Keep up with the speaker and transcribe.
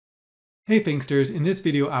Hey Finxters, in this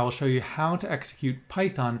video I will show you how to execute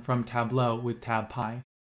Python from Tableau with TabPy.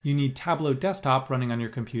 You need Tableau desktop running on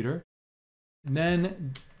your computer.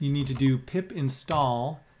 Then you need to do pip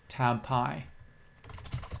install TabPy.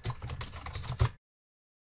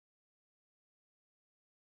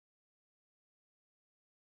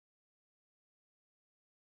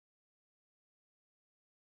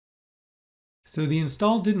 So the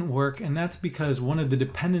install didn't work, and that's because one of the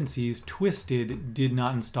dependencies, Twisted, did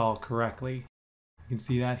not install correctly. You can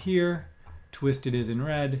see that here. Twisted is in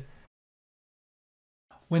red.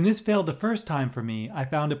 When this failed the first time for me, I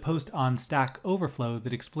found a post on Stack Overflow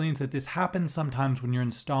that explains that this happens sometimes when you're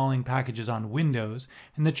installing packages on Windows,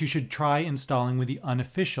 and that you should try installing with the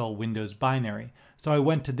unofficial Windows binary. So I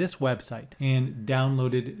went to this website and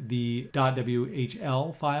downloaded the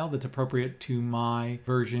 .whl file that's appropriate to my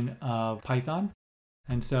version of Python.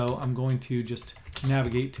 And so I'm going to just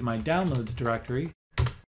navigate to my downloads directory.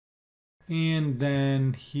 And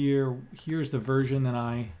then here's the version that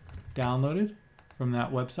I downloaded from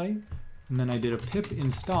that website, and then I did a pip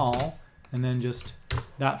install and then just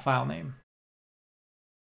that file name.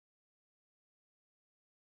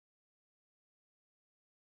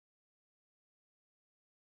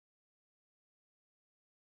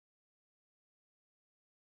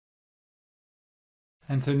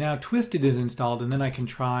 And so now Twisted is installed, and then I can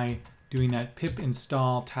try doing that pip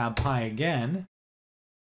install TabPy again,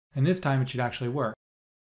 and this time it should actually work.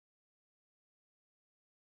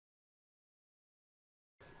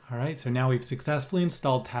 All right, so now we've successfully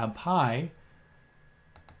installed TabPy.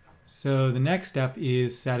 So the next step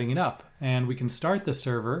is setting it up, and we can start the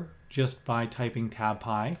server just by typing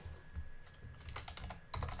TabPy.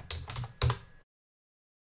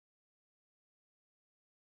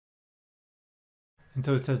 And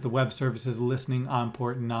so it says the web service is listening on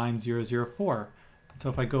port 9004. And so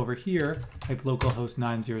if I go over here, type localhost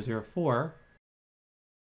 9004,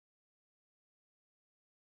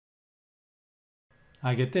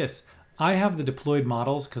 I get this. I have the deployed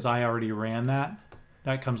models because I already ran that.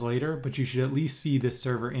 That comes later, but you should at least see this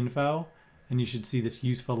server info, and you should see this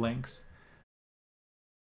useful links.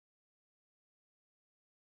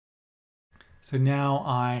 So now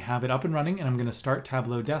I have it up and running, and I'm going to start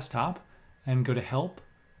Tableau desktop and go to help,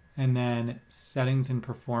 and then settings and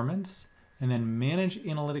performance, and then manage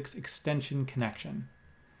analytics extension connection.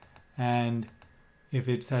 And if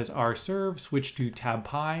it says rserve, switch to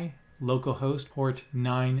TabPy, localhost port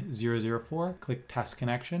 9004, click test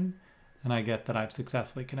connection, and I get that I've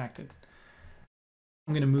successfully connected.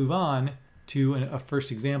 I'm going to move on to a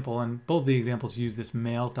first example, and both the examples use this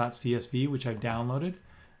mails.csv, which I've downloaded.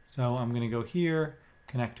 So I'm going to go here,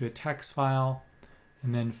 connect to a text file,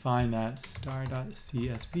 and then find that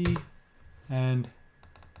star.csv and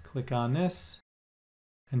click on this.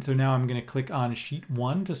 And so now I'm going to click on sheet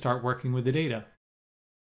 1 to start working with the data.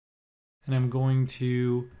 And I'm going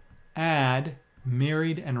to add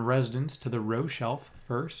married and residence to the row shelf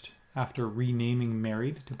first, after renaming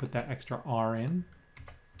married to put that extra R in.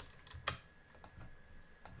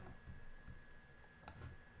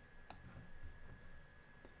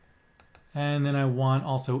 And then I want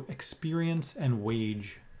also experience and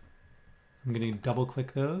wage. I'm going to double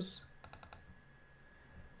click those.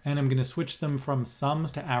 And I'm going to switch them from sums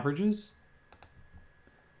to averages.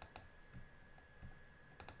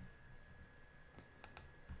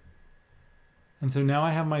 And so now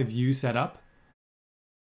I have my view set up.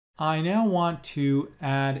 I now want to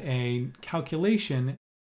add a calculation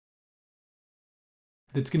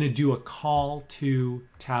that's going to do a call to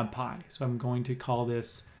TabPy. So I'm going to call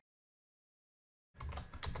this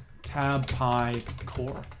TabPy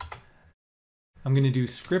core. I'm going to do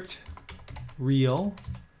script real,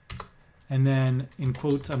 and then in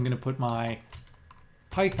quotes I'm going to put my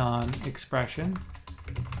Python expression,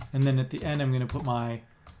 and then at the end I'm going to put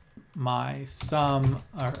my sum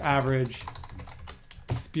or average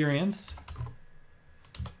experience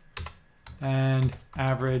and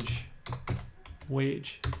average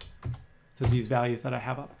wage. So these values that I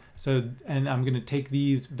have up. So, and I'm going to take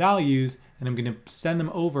these values and I'm going to send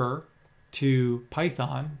them over to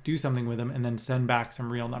Python, do something with them, and then send back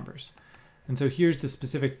some real numbers. And so here's the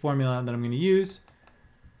specific formula that I'm going to use.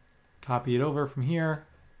 Copy it over from here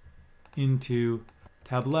into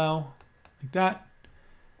Tableau, like that.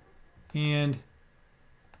 And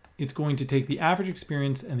it's going to take the average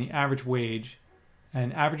experience and the average wage,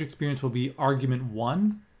 and average experience will be argument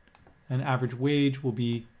 1, and average wage will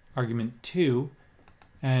be argument 2.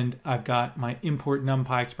 And I've got my import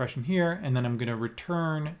numpy expression here, and then I'm going to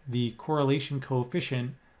return the correlation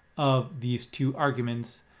coefficient of these two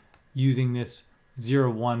arguments using this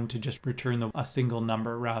 0, 1 to just return a single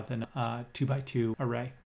number rather than a 2 by 2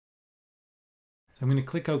 array. I'm going to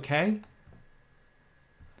click OK.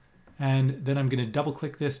 And then I'm going to double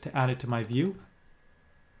click this to add it to my view.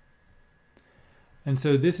 And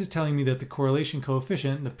so this is telling me that the correlation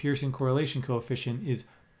coefficient, the Pearson correlation coefficient, is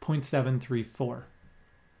 0.734.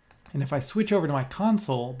 And if I switch over to my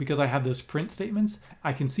console, because I have those print statements,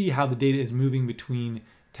 I can see how the data is moving between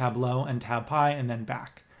Tableau and TabPy and then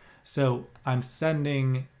back. So I'm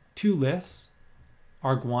sending two lists,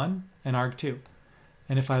 arg1 and arg2.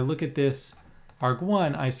 And if I look at this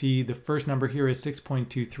arg1, I see the first number here is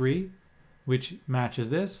 6.23, which matches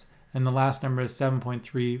this, and the last number is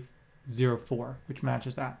 7.304, which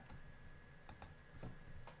matches that.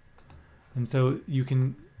 And so you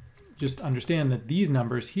can just understand that these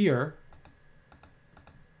numbers here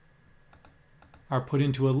are put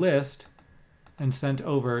into a list and sent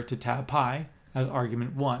over to TabPy as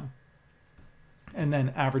argument 1. And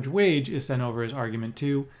then average wage is sent over as argument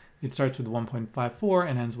 2. It starts with 1.54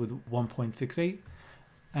 and ends with 1.68.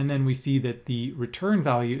 And then we see that the return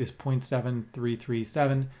value is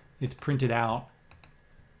 0.7337. It's printed out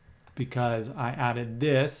because I added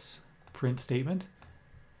this print statement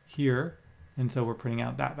here. And so we're printing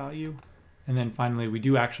out that value. And then finally, we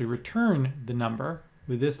do actually return the number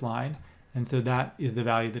with this line. And so that is the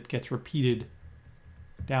value that gets repeated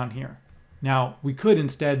down here. Now, we could,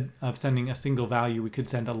 instead of sending a single value, we could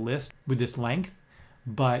send a list with this length,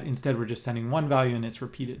 but instead we're just sending one value and it's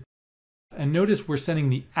repeated. And notice we're sending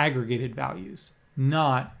the aggregated values,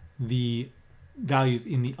 not the values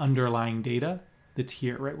in the underlying data that's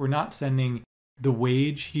here, right? We're not sending the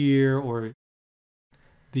wage here or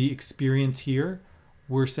the experience here.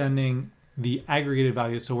 We're sending the aggregated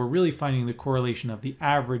values. So we're really finding the correlation of the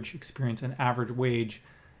average experience and average wage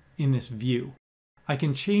in this view. I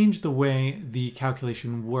can change the way the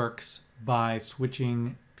calculation works by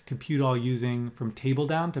switching compute all using from table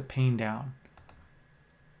down to pane down.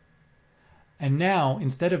 And now,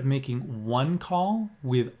 instead of making one call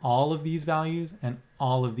with all of these values and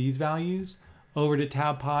all of these values over to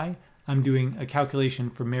TabPy, I'm doing a calculation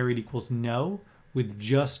for merit equals no with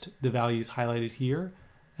just the values highlighted here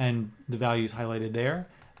and the values highlighted there,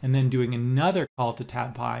 and then doing another call to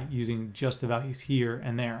TabPy using just the values here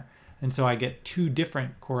and there. And so I get two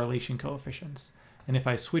different correlation coefficients. And if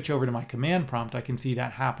I switch over to my command prompt, I can see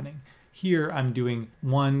that happening. Here I'm doing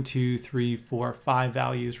 1, 2, 3, 4, 5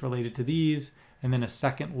 values related to these, and then a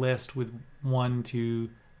second list with 1, 2,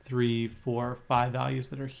 3, 4, 5 values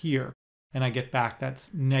that are here. And I get back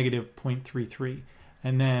that's negative 0.33.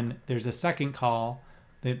 And then there's a second call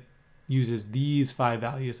that uses these 5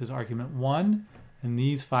 values as argument 1 and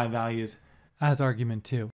these 5 values as argument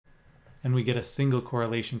 2. And we get a single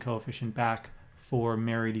correlation coefficient back for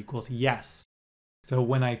merit equals yes. So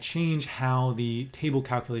when I change how the table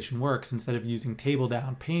calculation works, instead of using table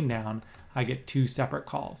down, pane down, I get two separate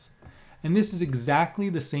calls. And this is exactly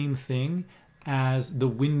the same thing as the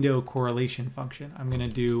window correlation function. I'm going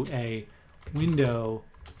to do a window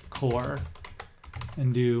core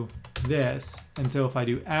and do this. And so if I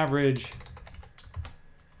do average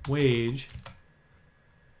wage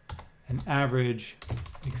and average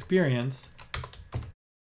experience,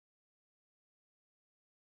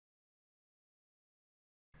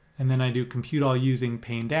 and then I do compute all using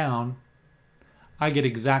pane down, I get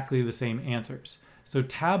exactly the same answers. So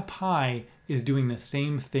TabPy is doing the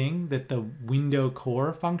same thing that the window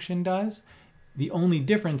core function does. The only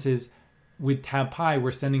difference is with TabPy,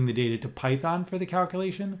 we're sending the data to Python for the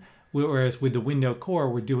calculation, whereas with the window core,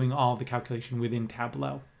 we're doing all the calculation within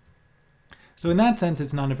Tableau. So in that sense,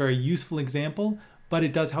 it's not a very useful example, but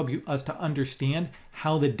it does help us to understand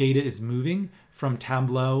how the data is moving from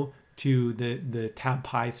Tableau to the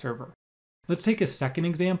TabPy server. Let's take a second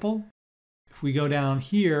example. If we go down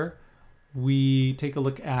here, we take a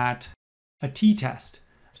look at a t-test.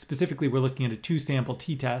 Specifically, we're looking at a 2-sample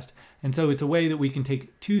t-test. And so it's a way that we can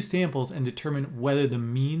take 2 samples and determine whether the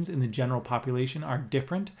means in the general population are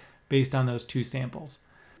different based on those 2 samples.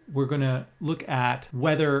 We're going to look at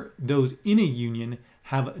whether those in a union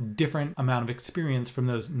have a different amount of experience from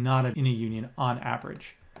those not in a union on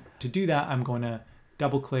average. To do that, I'm going to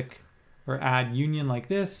double click or add union like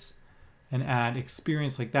this and add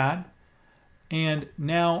experience like that. And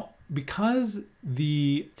now, because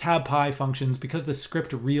the TabPy functions, because the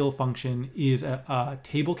script real function is a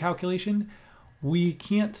table calculation, we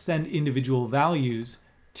can't send individual values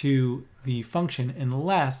to the function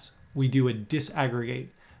unless we do a disaggregate.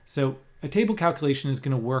 So a table calculation is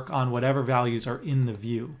going to work on whatever values are in the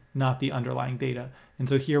view, not the underlying data. And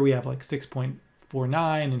so here we have like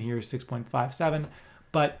 6.49 and here's 6.57.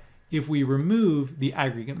 But if we remove the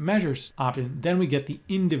aggregate measures option, then we get the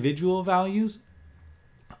individual values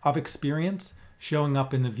of experience showing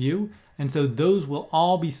up in the view. And so those will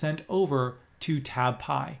all be sent over to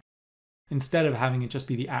TabPy instead of having it just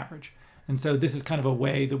be the average. And so this is kind of a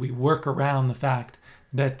way that we work around the fact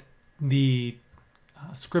that the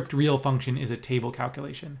script real function is a table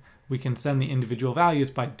calculation. We can send the individual values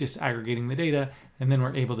by disaggregating the data, and then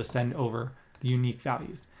we're able to send over the unique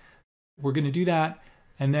values. We're going to do that,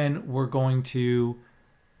 and then we're going to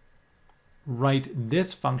write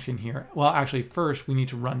this function here. Well, actually, first we need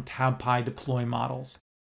to run TabPy deploy models.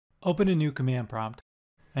 Open a new command prompt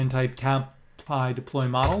and type TabPy deploy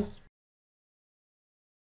models.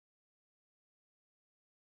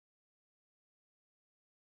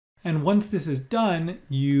 And once this is done,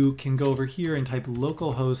 you can go over here and type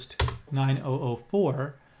localhost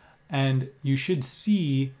 9004, and you should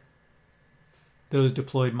see those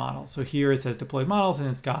deployed models. So here it says deployed models, and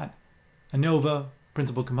it's got ANOVA,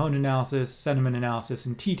 principal component analysis, sentiment analysis,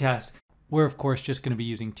 and t-test. We're of course just going to be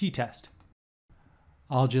using t-test.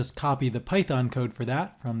 I'll just copy the Python code for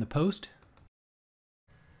that from the post.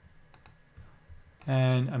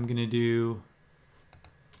 And I'm going to do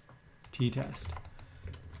t-test.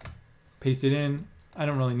 Paste it in. I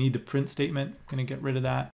don't really need the print statement. I'm going to get rid of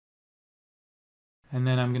that. And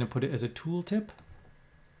then I'm going to put it as a tooltip.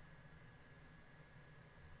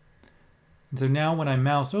 And so now when I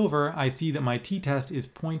mouse over, I see that my t-test is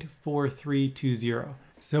 0.4320.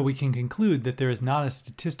 So we can conclude that there is not a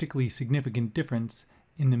statistically significant difference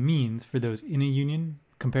in the means for those in a union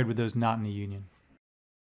compared with those not in a union.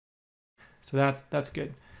 So that's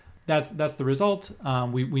good. That's the result.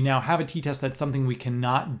 We now have a t-test. That's something we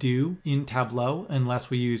cannot do in Tableau unless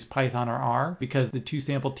we use Python or R, because the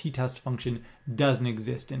toSample t-test function doesn't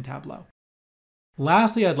exist in Tableau.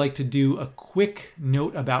 Lastly, I'd like to do a quick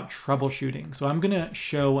note about troubleshooting. So I'm going to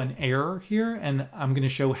show an error here, and I'm going to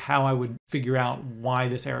show how I would figure out why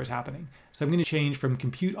this error is happening. So I'm going to change from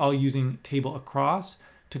compute all using table across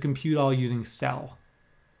to compute all using cell.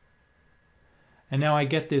 And now I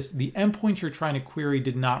get this, the endpoint you're trying to query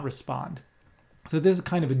did not respond. So this is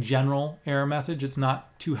kind of a general error message. It's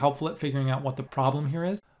not too helpful at figuring out what the problem here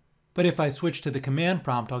is. But if I switch to the command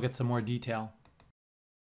prompt, I'll get some more detail.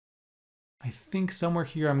 I think somewhere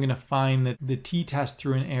here I'm going to find that the t-test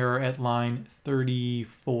threw an error at line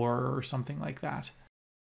 34 or something like that.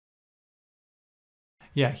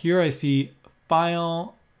 Yeah, here I see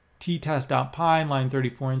file t-test.py, line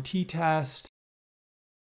 34 in t-test.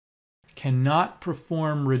 Cannot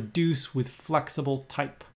perform reduce with flexible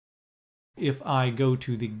type. If I go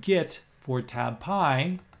to the Git for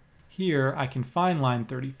TabPy, here I can find line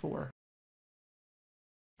 34.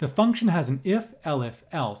 The function has an if, elif,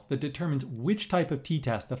 else that determines which type of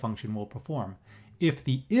t-test the function will perform. If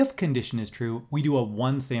the if condition is true, we do a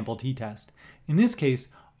one sample t-test. In this case,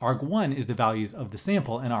 arg1 is the values of the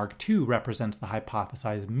sample and arg2 represents the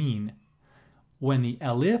hypothesized mean. When the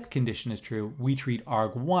elif condition is true, we treat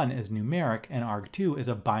arg1 as numeric and arg2 as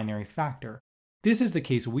a binary factor. This is the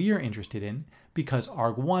case we are interested in because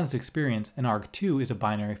arg1 is experience and arg2 is a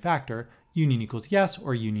binary factor, union equals yes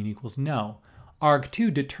or union equals no.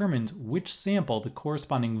 arg2 determines which sample the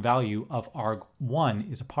corresponding value of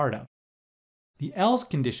arg1 is a part of. The else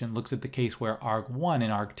condition looks at the case where arg1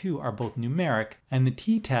 and arg2 are both numeric, and the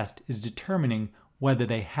t-test is determining whether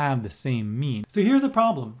they have the same mean. So here's the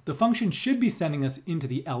problem. The function should be sending us into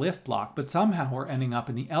the elif block, but somehow we're ending up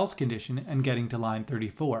in the else condition and getting to line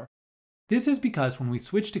 34. This is because when we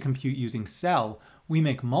switch to compute using cell, we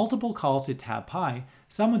make multiple calls to TabPy,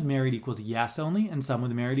 some with merit equals yes only and some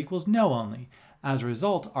with merit equals no only. As a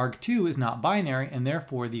result, arg2 is not binary, and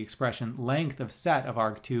therefore the expression length of set of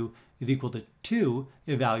arg2 is equal to 2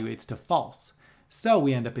 evaluates to false. So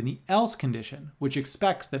we end up in the else condition, which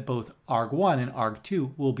expects that both arg1 and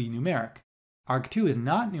arg2 will be numeric. arg2 is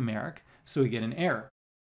not numeric, so we get an error.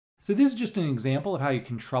 So this is just an example of how you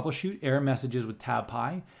can troubleshoot error messages with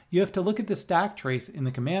TabPy. You have to look at the stack trace in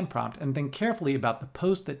the command prompt and think carefully about the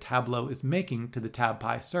post that Tableau is making to the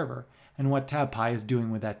TabPy server and what TabPy is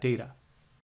doing with that data.